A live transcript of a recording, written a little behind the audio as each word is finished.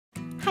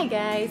Hi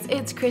guys,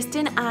 it's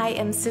Kristen. I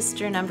am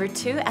sister number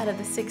 2 out of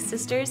the 6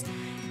 sisters.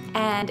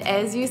 And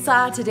as you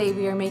saw today,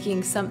 we are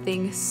making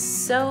something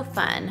so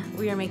fun.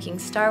 We are making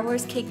Star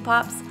Wars cake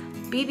pops,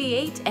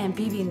 BB-8 and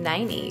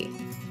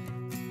BB-9E.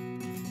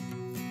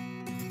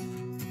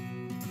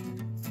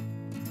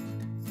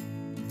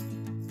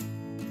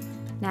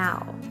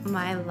 Now,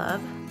 my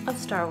love of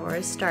Star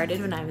Wars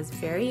started when I was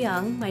very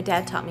young. My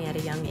dad taught me at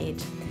a young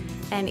age.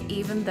 And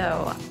even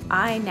though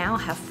I now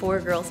have 4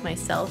 girls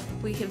myself,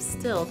 we have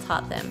still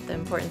taught them the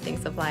important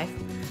things of life,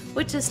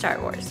 which is Star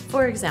Wars.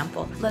 For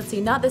example, let's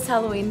see, not this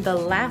Halloween, the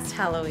last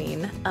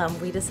Halloween,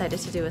 we decided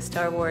to do a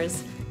Star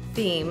Wars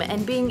theme.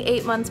 And being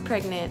 8 months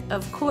pregnant,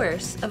 of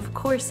course,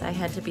 I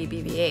had to be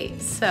BB-8.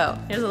 So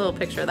here's a little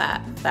picture of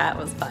that. That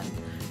was fun.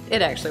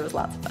 It actually was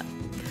lots of fun.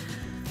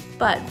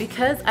 But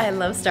because I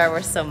love Star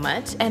Wars so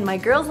much, and my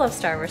girls love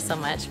Star Wars so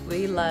much,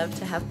 we love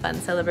to have fun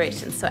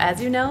celebrations. So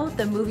as you know,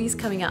 the movie's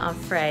coming out on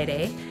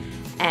Friday,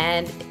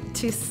 and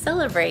to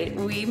celebrate,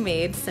 we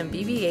made some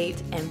BB-8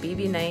 and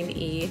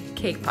BB-9E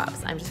cake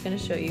pops. I'm just gonna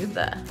show you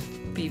the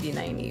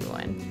BB-9E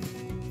one.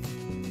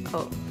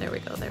 Oh, there we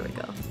go.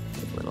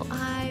 His little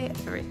eye,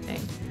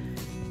 everything.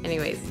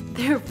 Anyways,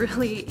 they're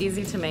really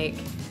easy to make.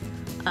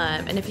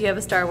 And if you have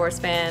a Star Wars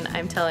fan,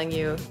 I'm telling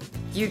you,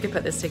 you could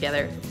put this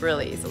together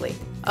really easily.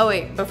 Oh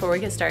wait, before we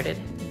get started,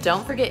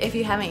 don't forget, if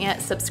you haven't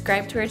yet,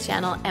 subscribe to our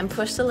channel and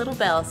push the little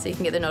bell so you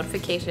can get the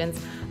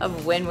notifications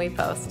of when we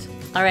post.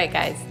 All right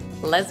guys,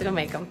 let's go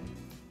make them.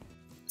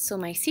 So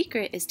my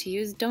secret is to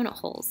use donut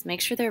holes.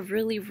 Make sure they're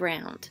really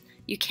round.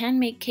 You can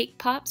make cake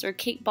pops or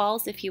cake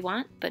balls if you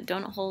want, but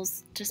donut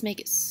holes just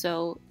make it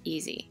so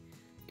easy.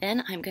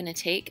 Then I'm gonna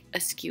take a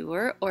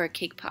skewer or a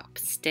cake pop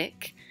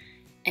stick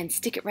and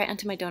stick it right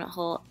onto my donut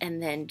hole and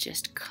then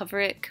just cover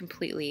it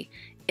completely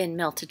in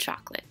melted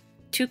chocolate.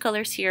 2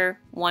 colors here,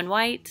 one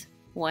white,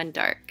 one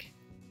dark.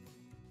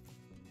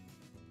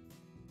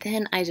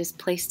 Then I just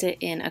placed it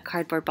in a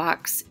cardboard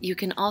box. You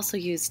can also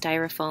use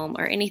styrofoam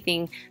or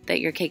anything that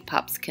your cake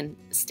pops can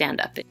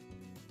stand up in.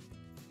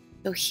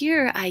 So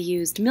here I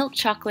used milk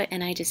chocolate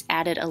and I just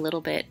added a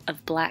little bit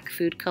of black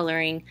food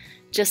coloring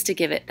just to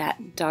give it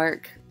that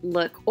dark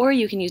look, or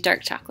you can use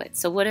dark chocolate,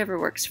 so whatever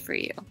works for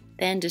you.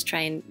 Then just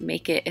try and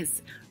make it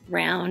as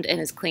round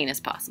and as clean as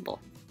possible.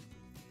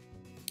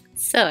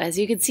 So as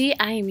you can see,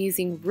 I am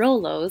using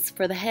Rolos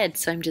for the head,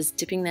 so I'm just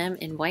dipping them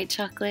in white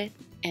chocolate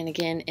and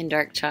again in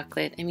dark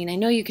chocolate. I mean, I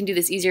know you can do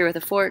this easier with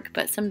a fork,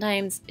 but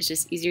sometimes it's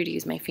just easier to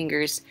use my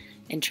fingers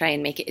and try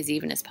and make it as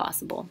even as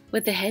possible.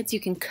 With the heads,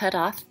 you can cut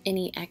off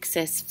any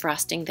excess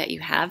frosting that you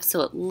have so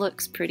it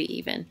looks pretty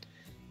even.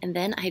 And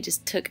then I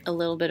just took a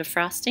little bit of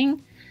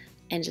frosting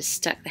and just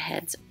stuck the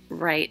heads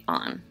right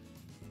on.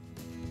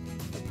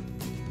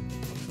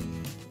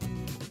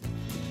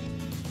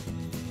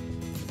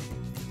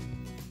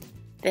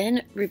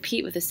 Then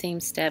repeat with the same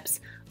steps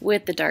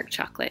with the dark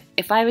chocolate.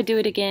 If I would do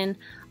it again,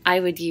 I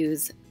would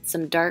use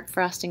some dark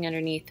frosting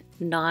underneath,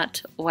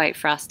 not white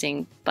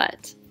frosting,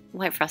 but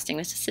white frosting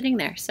was just sitting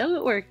there, so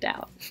it worked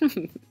out.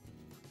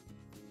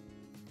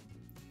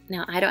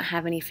 Now I don't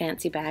have any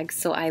fancy bags,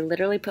 so I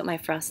literally put my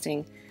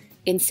frosting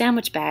in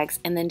sandwich bags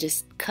and then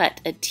just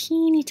cut a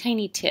teeny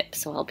tiny tip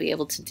so I'll be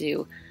able to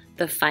do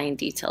the fine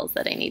details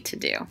that I need to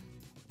do.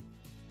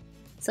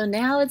 So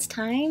now it's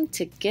time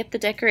to get the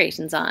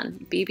decorations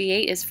on.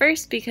 BB-8 is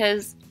first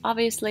because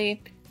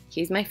obviously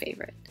he's my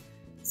favorite.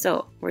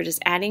 So we're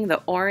just adding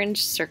the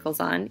orange circles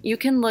on. You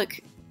can look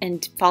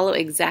and follow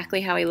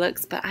exactly how he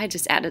looks, but I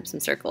just added some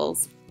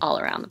circles all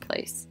around the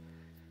place.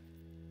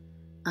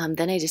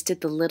 Then I just did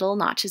the little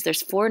notches.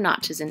 There's 4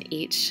 notches in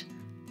each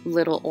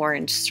little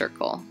orange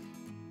circle.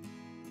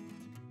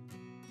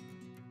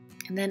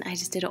 And then I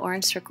just did an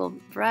orange circle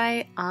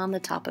right on the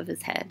top of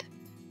his head.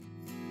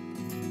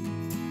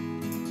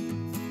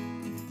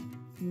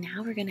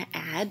 Now we're gonna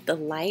add the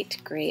light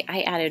gray.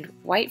 I added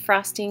white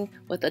frosting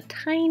with a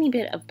tiny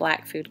bit of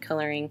black food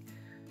coloring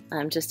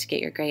just to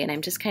get your gray, and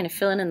I'm just kind of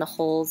filling in the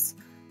holes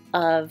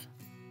of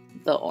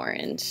the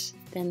orange.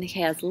 Then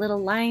he has little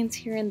lines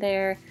here and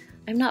there.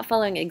 I'm not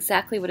following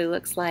exactly what it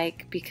looks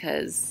like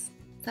because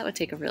that would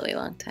take a really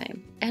long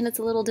time, and it's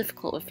a little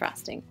difficult with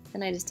frosting.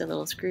 And I just did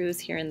little screws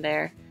here and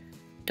there.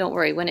 Don't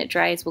worry, when it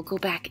dries, we'll go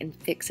back and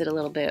fix it a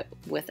little bit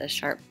with a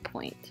sharp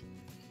point.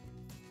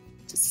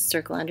 Just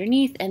circle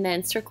underneath and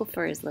then circle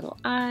for his little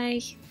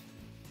eye.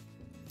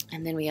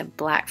 And then we have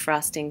black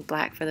frosting,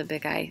 black for the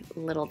big eye,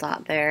 little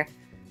dot there.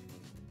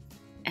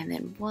 And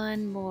then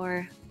one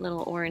more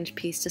little orange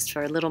piece just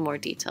for a little more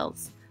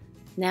details.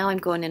 Now I'm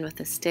going in with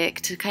a stick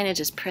to kind of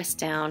just press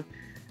down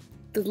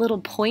the little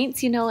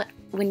points. You know,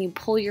 when you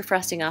pull your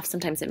frosting off,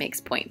 sometimes it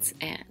makes points.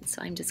 And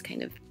so I'm just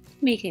kind of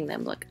making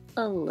them look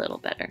a little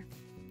better.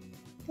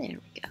 There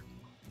we go.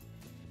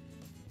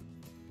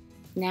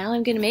 Now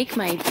I'm going to make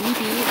my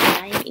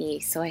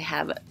BB-9E. So I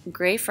have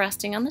gray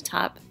frosting on the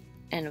top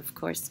and of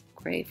course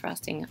gray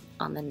frosting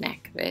on the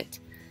neck of it.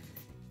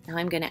 Now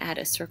I'm going to add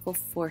a circle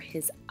for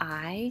his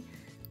eye.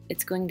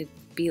 It's going to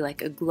be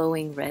like a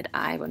glowing red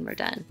eye when we're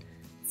done.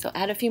 So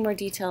add a few more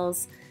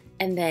details,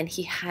 and then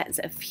he has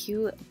a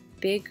few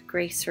big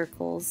gray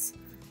circles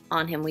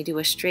on him. We do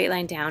a straight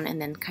line down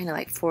and then kind of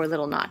like 4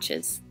 little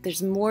notches.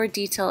 There's more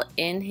detail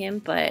in him,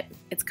 but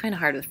it's kind of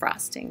hard with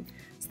frosting.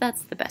 So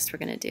that's the best we're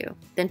gonna do.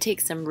 Then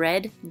take some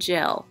red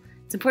gel.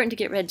 It's important to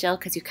get red gel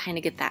because you kind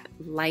of get that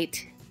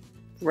light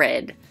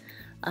red.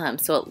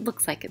 So it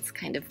looks like it's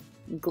kind of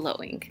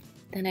glowing.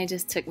 Then I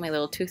just took my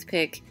little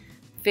toothpick,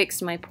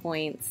 fixed my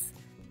points,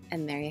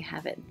 and there you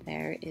have it.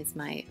 There is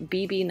my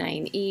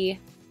BB-9E.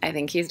 I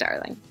think he's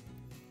darling.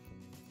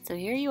 So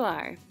here you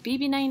are,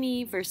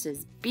 BB-9E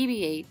versus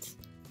BB-8.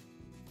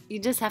 You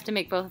just have to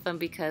make both of them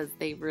because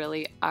they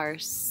really are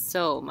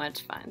so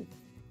much fun.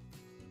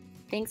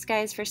 Thanks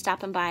guys for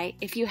stopping by.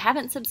 If you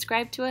haven't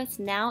subscribed to us,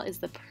 now is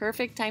the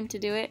perfect time to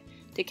do it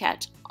to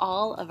catch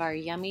all of our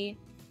yummy,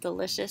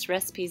 delicious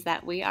recipes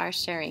that we are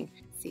sharing.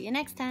 See you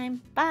next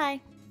time. Bye.